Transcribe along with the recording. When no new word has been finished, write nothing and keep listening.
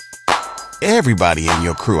Everybody in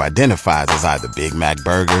your crew identifies as either Big Mac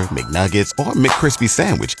Burger, McNuggets, or McCrispy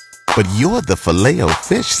Sandwich. But you're the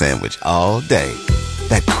Filet-O-Fish Sandwich all day.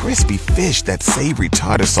 That crispy fish, that savory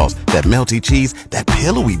tartar sauce, that melty cheese, that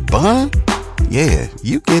pillowy bun. Yeah,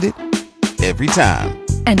 you get it. Every time.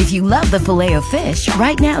 And if you love the Filet-O-Fish,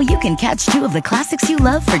 right now you can catch two of the classics you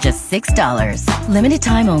love for just $6. Limited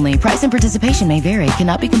time only. Price and participation may vary.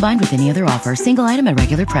 Cannot be combined with any other offer. Single item at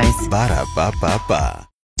regular price. Ba-da-ba-ba-ba.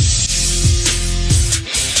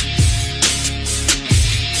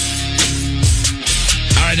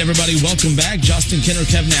 All right, everybody, welcome back. Justin Kinner,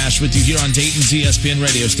 Kev Nash with you here on Dayton's ESPN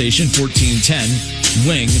radio station, 1410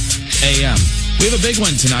 Wing AM. We have a big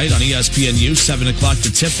one tonight on ESPNU, 7 o'clock to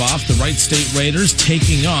tip off. The Wright State Raiders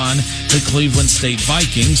taking on the Cleveland State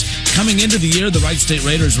Vikings. Coming into the year, the Wright State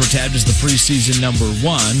Raiders were tabbed as the preseason number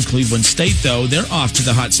 1. Cleveland State, though, they're off to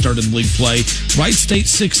the hot start in league play. Wright State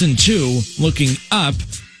 6-2, looking up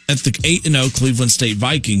at the 8-0 Cleveland State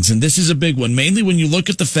Vikings. And this is a big one, mainly when you look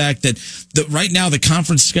at the fact that right now the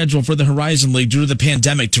conference schedule for the Horizon League, due to the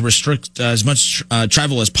pandemic, to restrict as much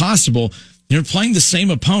travel as possible, you're playing the same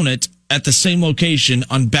opponent at the same location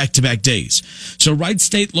on back-to-back days. So Wright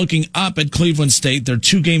State looking up at Cleveland State. They're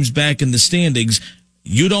 2 games back in the standings.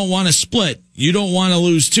 You don't want to split. You don't want to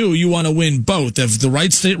lose 2. You want to win both. If the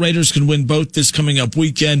Wright State Raiders can win both this coming up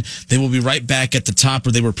weekend, they will be right back at the top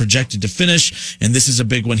where they were projected to finish. And this is a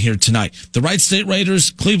big one here tonight. The Wright State Raiders,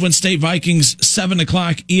 Cleveland State Vikings, 7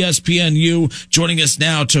 o'clock, ESPNU. Joining us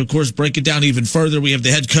now to, of course, break it down even further, we have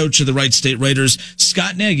the head coach of the Wright State Raiders,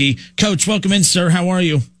 Scott Nagy. Coach, welcome in, sir. How are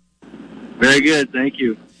you? Very good. Thank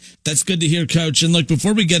you. That's good to hear, Coach. And look,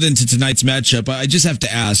 before we get into tonight's matchup, I just have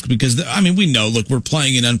to ask, because, we know, look, we're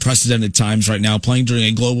playing in unprecedented times right now, playing during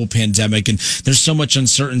a global pandemic, and there's so much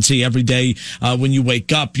uncertainty every day when you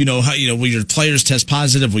wake up. Will your players test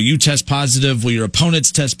positive? Will you test positive? Will your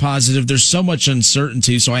opponents test positive? There's so much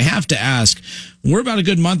uncertainty. So I have to ask, we're about a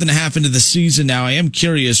good month and a half into the season now. I am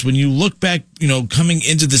curious, when you look back, coming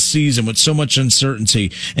into the season with so much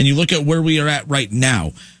uncertainty, and you look at where we are at right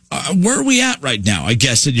now, where are we at right now, I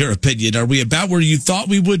guess, in your opinion? Are we about where you thought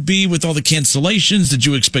we would be with all the cancellations? Did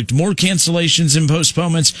you expect more cancellations and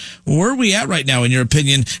postponements? Where are we at right now, in your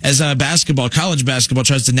opinion, as college basketball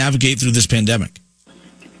tries to navigate through this pandemic?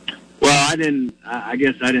 Well, I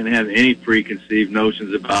guess I didn't have any preconceived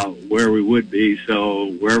notions about where we would be.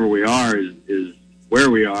 So wherever we are is where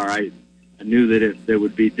we are. I knew that it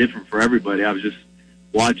would be different for everybody. I was just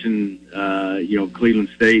watching, Cleveland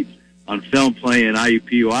State on film playing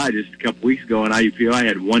IUPUI just a couple weeks ago, and IUPUI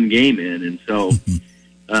had 1 game in, and so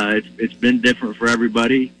it's been different for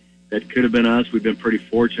everybody. That could have been us. We've been pretty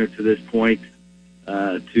fortunate to this point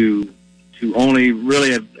to only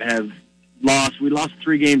really have lost. We lost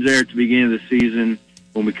 3 games there at the beginning of the season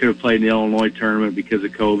when we could have played in the Illinois tournament because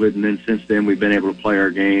of COVID, and then since then we've been able to play our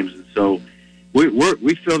games, and so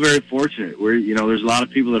we feel very fortunate. There's a lot of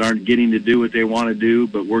people that aren't getting to do what they want to do,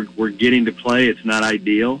 but we're getting to play. It's not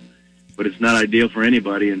ideal, but it's not ideal for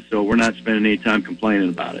anybody, and so we're not spending any time complaining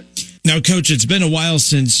about it. Now, Coach, it's been a while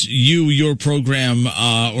since your program,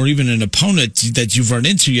 or even an opponent that you've run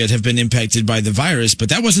into yet have been impacted by the virus, but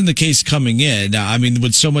that wasn't the case coming in.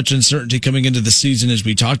 With so much uncertainty coming into the season, as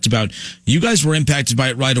we talked about, you guys were impacted by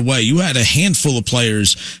it right away. You had a handful of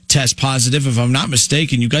players test positive. If I'm not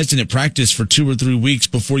mistaken, you guys didn't practice for 2 or 3 weeks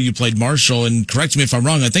before you played Marshall, and correct me if I'm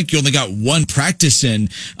wrong, I think you only got 1 practice in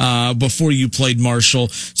before you played Marshall.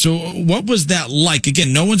 So what was that like?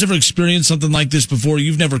 Again, no one's ever experienced something like this before.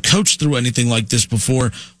 You've never coached through anything like this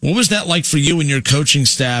before. What was that like for you and your coaching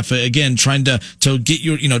staff, again, trying to get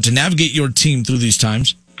your, to navigate your team through these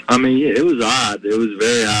times? It was odd. It was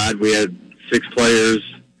very odd. We had 6 players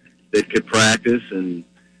that could practice, and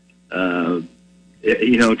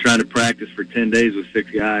trying to practice for 10 days with 6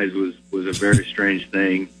 guys was a very strange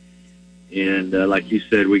thing. And like you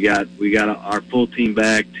said, we got our full team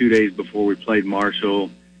back 2 days before we played Marshall.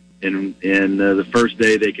 And the first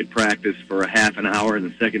day they could practice for a half an hour, and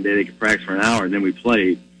the second day they could practice for an hour, and then we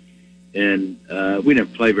played. And we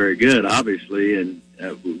didn't play very good, obviously, and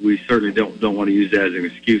we certainly don't want to use that as an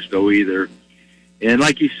excuse, though, either. And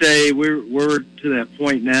like you say, we're to that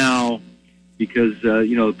point now because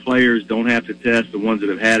the players don't have to test, the ones that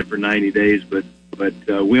have had it for 90 days, but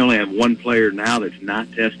we only have 1 player now that's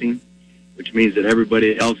not testing, which means that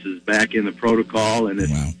everybody else is back in the protocol, and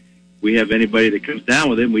it's. Wow. We have anybody that comes down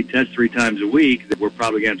with it, and we test 3 times a week, that we're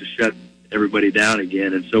probably going to have to shut everybody down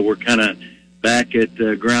again. And so we're kind of back at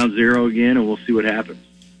ground zero again, and we'll see what happens.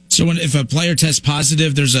 So if a player tests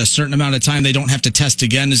positive, there's a certain amount of time they don't have to test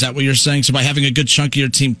again. Is that what you're saying? So by having a good chunk of your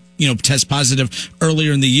team, test positive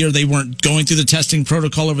earlier in the year, they weren't going through the testing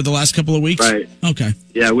protocol over the last couple of weeks? Right. Okay.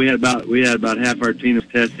 Yeah, we had about half our team was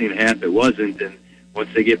testing, half it wasn't, and once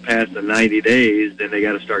they get past the 90 days, then they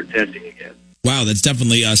got to start testing again. Wow, that's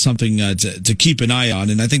definitely something to keep an eye on,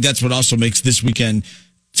 and I think that's what also makes this weekend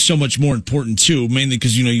so much more important too, mainly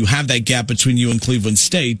because you have that gap between you and Cleveland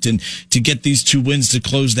State, and to get these 2 wins to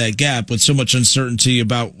close that gap with so much uncertainty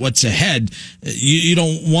about what's ahead, you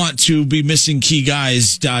don't want to be missing key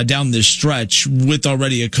guys down this stretch with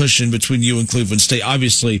already a cushion between you and Cleveland State.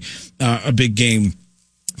 Obviously, a big game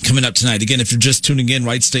coming up tonight. Again, if you're just tuning in,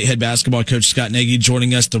 Wright State head basketball coach Scott Nagy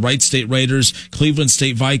joining us. The Wright State Raiders, Cleveland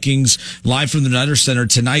State Vikings, live from the Nutter Center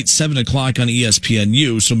tonight, 7 o'clock on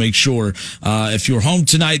ESPNU. So make sure, if you're home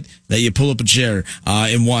tonight, that you pull up a chair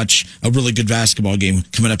and watch a really good basketball game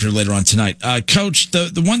coming up here later on tonight. Coach,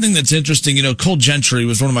 the one thing that's interesting, Cole Gentry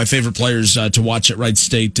was one of my favorite players to watch at Wright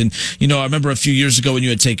State. And, I remember a few years ago when you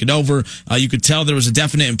had taken over, you could tell there was a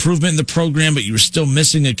definite improvement in the program, but you were still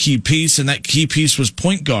missing a key piece, and that key piece was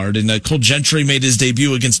point guard. And Cole Gentry made his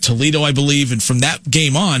debut against Toledo, I believe. And from that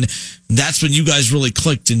game on, that's when you guys really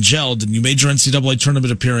clicked and gelled, and you made your NCAA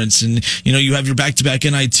tournament appearance, and you have your back-to-back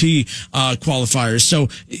NIT qualifiers. So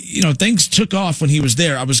things took off when he was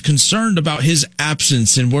there. I was concerned about his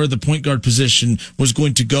absence and where the point guard position was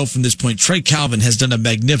going to go from this point. Trey Calvin has done a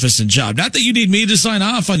magnificent job. Not that you need me to sign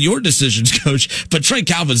off on your decisions, Coach, but Trey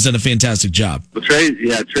Calvin's done a fantastic job. Well,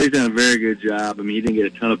 Trey's done a very good job. I mean, he didn't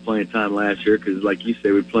get a ton of playing time last year because, like you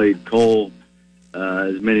say, we played Cole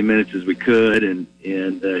as many minutes as we could, and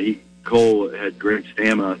Cole had great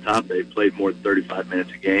stamina on top of it. He played more than 35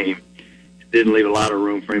 minutes a game. Didn't leave a lot of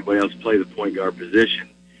room for anybody else to play the point guard position.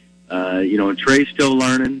 And Trey's still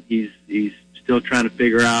learning. He's still trying to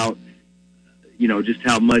figure out, just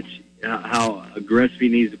how aggressive he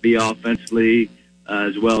needs to be offensively,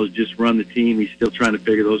 as well as just run the team. He's still trying to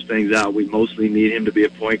figure those things out. We mostly need him to be a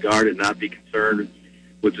point guard and not be concerned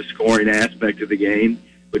with the scoring aspect of the game.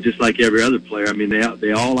 But just like every other player, I mean,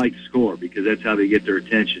 they all like to score because that's how they get their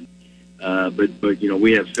attention. But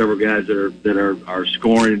we have several guys that are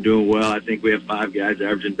scoring and doing well. I think we have 5 guys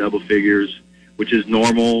averaging double figures, which is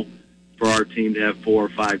normal for our team to have 4 or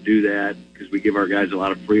 5 do that because we give our guys a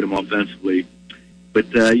lot of freedom offensively. But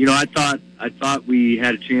I thought we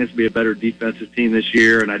had a chance to be a better defensive team this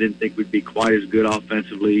year, and I didn't think we'd be quite as good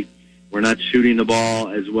offensively. We're not shooting the ball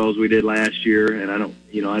as well as we did last year, and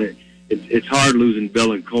it's hard losing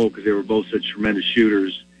Bill and Cole because they were both such tremendous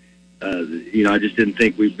shooters. I just didn't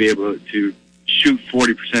think we'd be able to shoot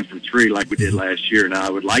 40% from 3 like we did last year. Now, I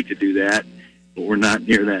would like to do that, but we're not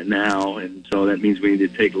near that now, and so that means we need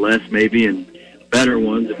to take less maybe and better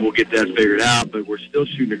ones, and we'll get that figured out. But we're still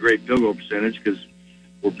shooting a great field goal percentage because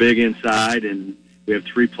we're big inside, and we have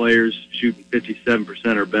 3 players shooting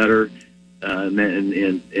 57% or better,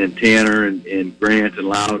 and Tanner and Grant and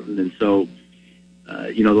Loudon, and so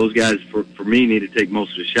those guys, for me, need to take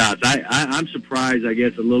most of the shots. I'm surprised, I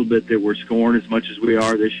guess, a little bit that we're scoring as much as we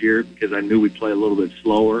are this year because I knew we'd play a little bit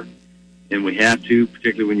slower, and we have to,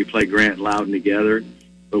 particularly when you play Grant and Loudon together.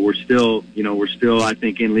 But we're still, I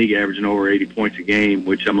think, in league averaging over 80 points a game,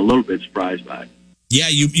 which I'm a little bit surprised by. Yeah,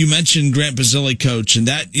 you mentioned Grant Basile, Coach, and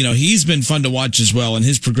that, he's been fun to watch as well, and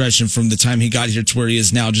his progression from the time he got here to where he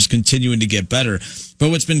is now just continuing to get better. But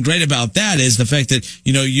what's been great about that is the fact that,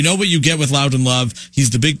 you know what you get with Loudon Love. He's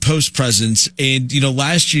the big post presence. And,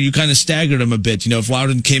 last year you kind of staggered him a bit. If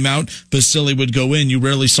Loudon came out, Basile would go in. You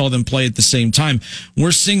rarely saw them play at the same time.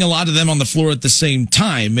 We're seeing a lot of them on the floor at the same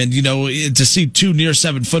time. And, to see 2 near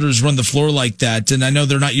 7-footers run the floor like that. And I know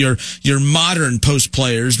they're not your modern post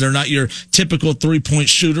players. They're not your typical 3-point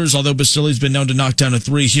shooters, although Basile's been known to knock down a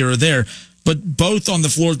 3 here or there. But both on the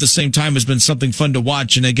floor at the same time has been something fun to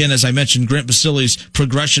watch. And again, as I mentioned, Grant Basile's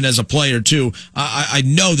progression as a player too. I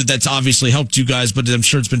know that's obviously helped you guys, but I'm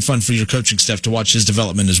sure it's been fun for your coaching staff to watch his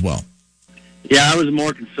development as well. Yeah, I was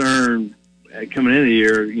more concerned coming into the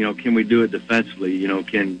year, can we do it defensively?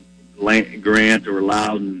 Can Grant or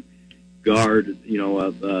Loudon guard,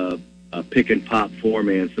 a pick and pop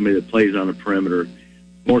 4-man, somebody that plays on the perimeter?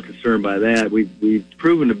 More concerned by that. We've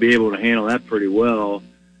proven to be able to handle that pretty well.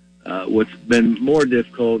 What's been more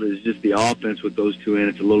difficult is just the offense with those 2 in.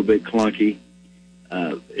 It's a little bit clunky.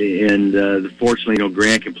 Fortunately,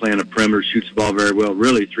 Grant can play on the perimeter, shoots the ball very well.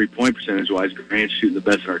 Really, 3-point percentage-wise, Grant's shooting the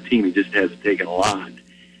best on our team. He just hasn't taken a lot.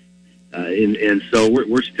 So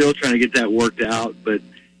we're still trying to get that worked out. But,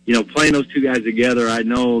 playing those 2 guys together, I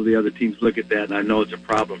know the other teams look at that, and I know it's a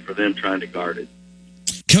problem for them trying to guard it.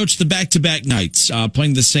 Coach, the back-to-back nights,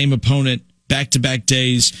 playing the same opponent back-to-back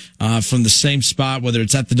days from the same spot, whether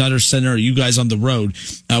it's at the Nutter Center or you guys on the road.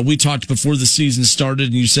 We talked before the season started,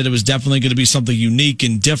 and you said it was definitely going to be something unique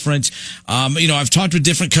and different. I've talked with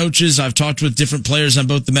different coaches. I've talked with different players on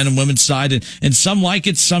both the men and women's side, and some like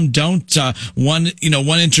it, some don't. One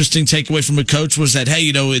interesting takeaway from a coach was that,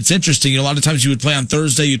 hey, it's interesting. A lot of times you would play on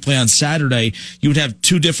Thursday, you'd play on Saturday. You would have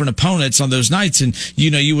two different opponents on those nights, and,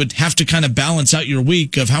 you would have to kind of balance out your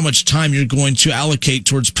week of how much time you're going to allocate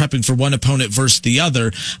towards prepping for one opponent versus the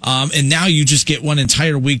other. And now you just get one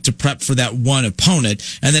entire week to prep for that one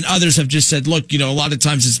opponent. And then others have just said, look, a lot of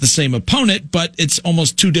times it's the same opponent, but it's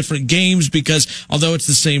almost two different games because although it's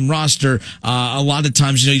the same roster, a lot of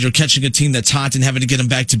times, you're catching a team that's hot and having to get them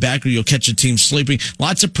back to back, or you'll catch a team sleeping.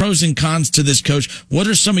 Lots of pros and cons to this, Coach. What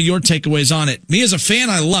are some of your takeaways on it? Me as a fan,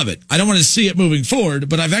 I love it. I don't want to see it moving forward,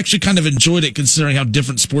 but I've actually kind of enjoyed it considering how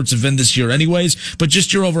different sports have been this year anyways. But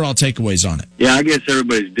just your overall takeaways on it. Yeah, I guess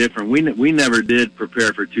everybody's different. We never did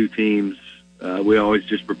prepare for two teams. We always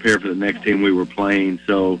just prepare for the next team we were playing.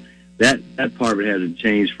 So that part of it hasn't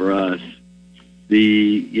changed for us.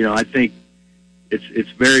 I think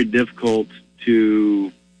it's very difficult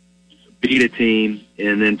to beat a team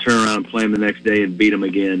and then turn around and play them the next day and beat them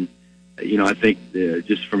again. I think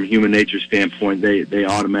just from human nature standpoint, they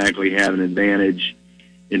automatically have an advantage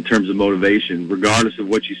in terms of motivation, regardless of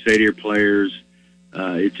what you say to your players.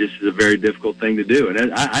 It just is a very difficult thing to do, and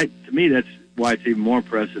to me, that's why it's even more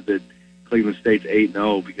impressive that Cleveland State's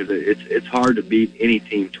 8-0, because it's hard to beat any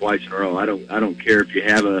team twice in a row. I don't care if you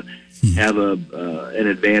have an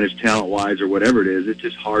advantage talent-wise or whatever it is. It's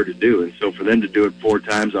just hard to do, and so for them to do it 4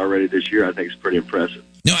 times already this year, I think is pretty impressive.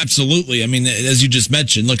 No, absolutely. I mean, as you just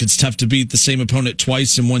mentioned, look, it's tough to beat the same opponent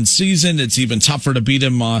twice in one season. It's even tougher to beat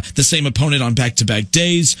him, the same opponent on back-to-back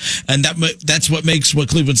days. And that's what makes what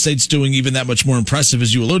Cleveland State's doing even that much more impressive,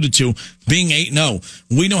 as you alluded to, being 8-0.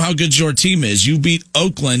 We know how good your team is. You beat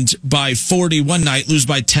Oakland by 40 one night, lose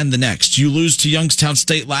by 10 the next. You lose to Youngstown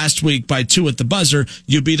State last week by 2 at the buzzer.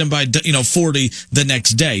 You beat them by 40 the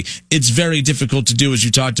next day. It's very difficult to do, as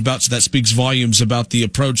you talked about, so that speaks volumes about the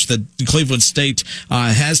approach that Cleveland State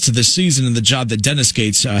has to this season and the job that Dennis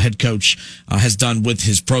Gates, head coach, has done with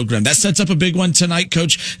his program. That sets up a big one tonight,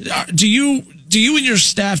 Coach. Do you and your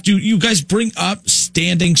staff, do you guys bring up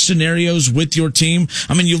standing scenarios with your team?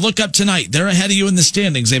 I mean, you look up tonight, they're ahead of you in the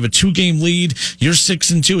standings. They have a 2-game lead. You're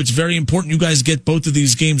 6-2. It's very important you guys get both of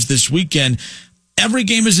these games this weekend. Every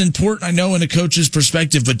game is important, I know, in a coach's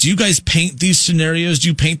perspective, but do you guys paint these scenarios? Do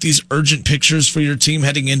you paint these urgent pictures for your team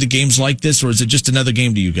heading into games like this, or is it just another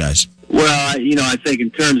game to you guys? Well, I think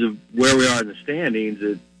in terms of where we are in the standings,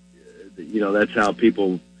 that's how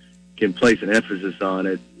people can place an emphasis on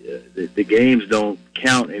it. The games don't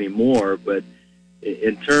count anymore, but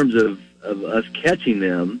in terms of us catching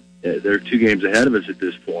them, they're 2 games ahead of us at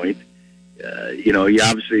this point. You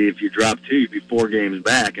obviously, if you drop 2, you'd be 4 games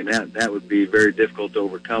back, and that would be very difficult to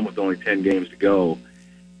overcome with only 10 games to go.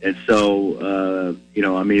 And so,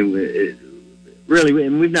 really,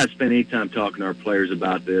 and we've not spent any time talking to our players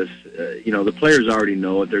about this. The players already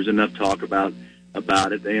know it. There's enough talk about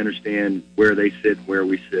it. They understand where they sit and where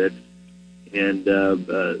we sit. And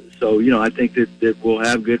so, I think that we'll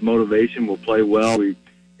have good motivation. We'll play well. We're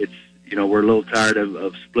a little tired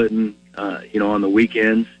of splitting, on the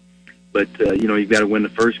weekends. But, you've got to win the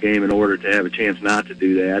first game in order to have a chance not to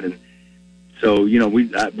do that. And so,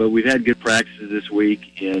 but we've had good practices this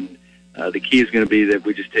week, and the key is going to be that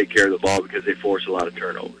we just take care of the ball because they force a lot of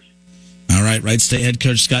turnovers. All right, Wright State head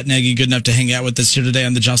coach Scott Nagy, good enough to hang out with us here today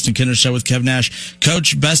on the Justin Kinner Show with Kev Nash.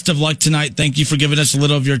 Coach, best of luck tonight. Thank you for giving us a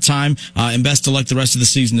little of your time, and best of luck the rest of the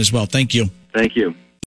season as well. Thank you. Thank you.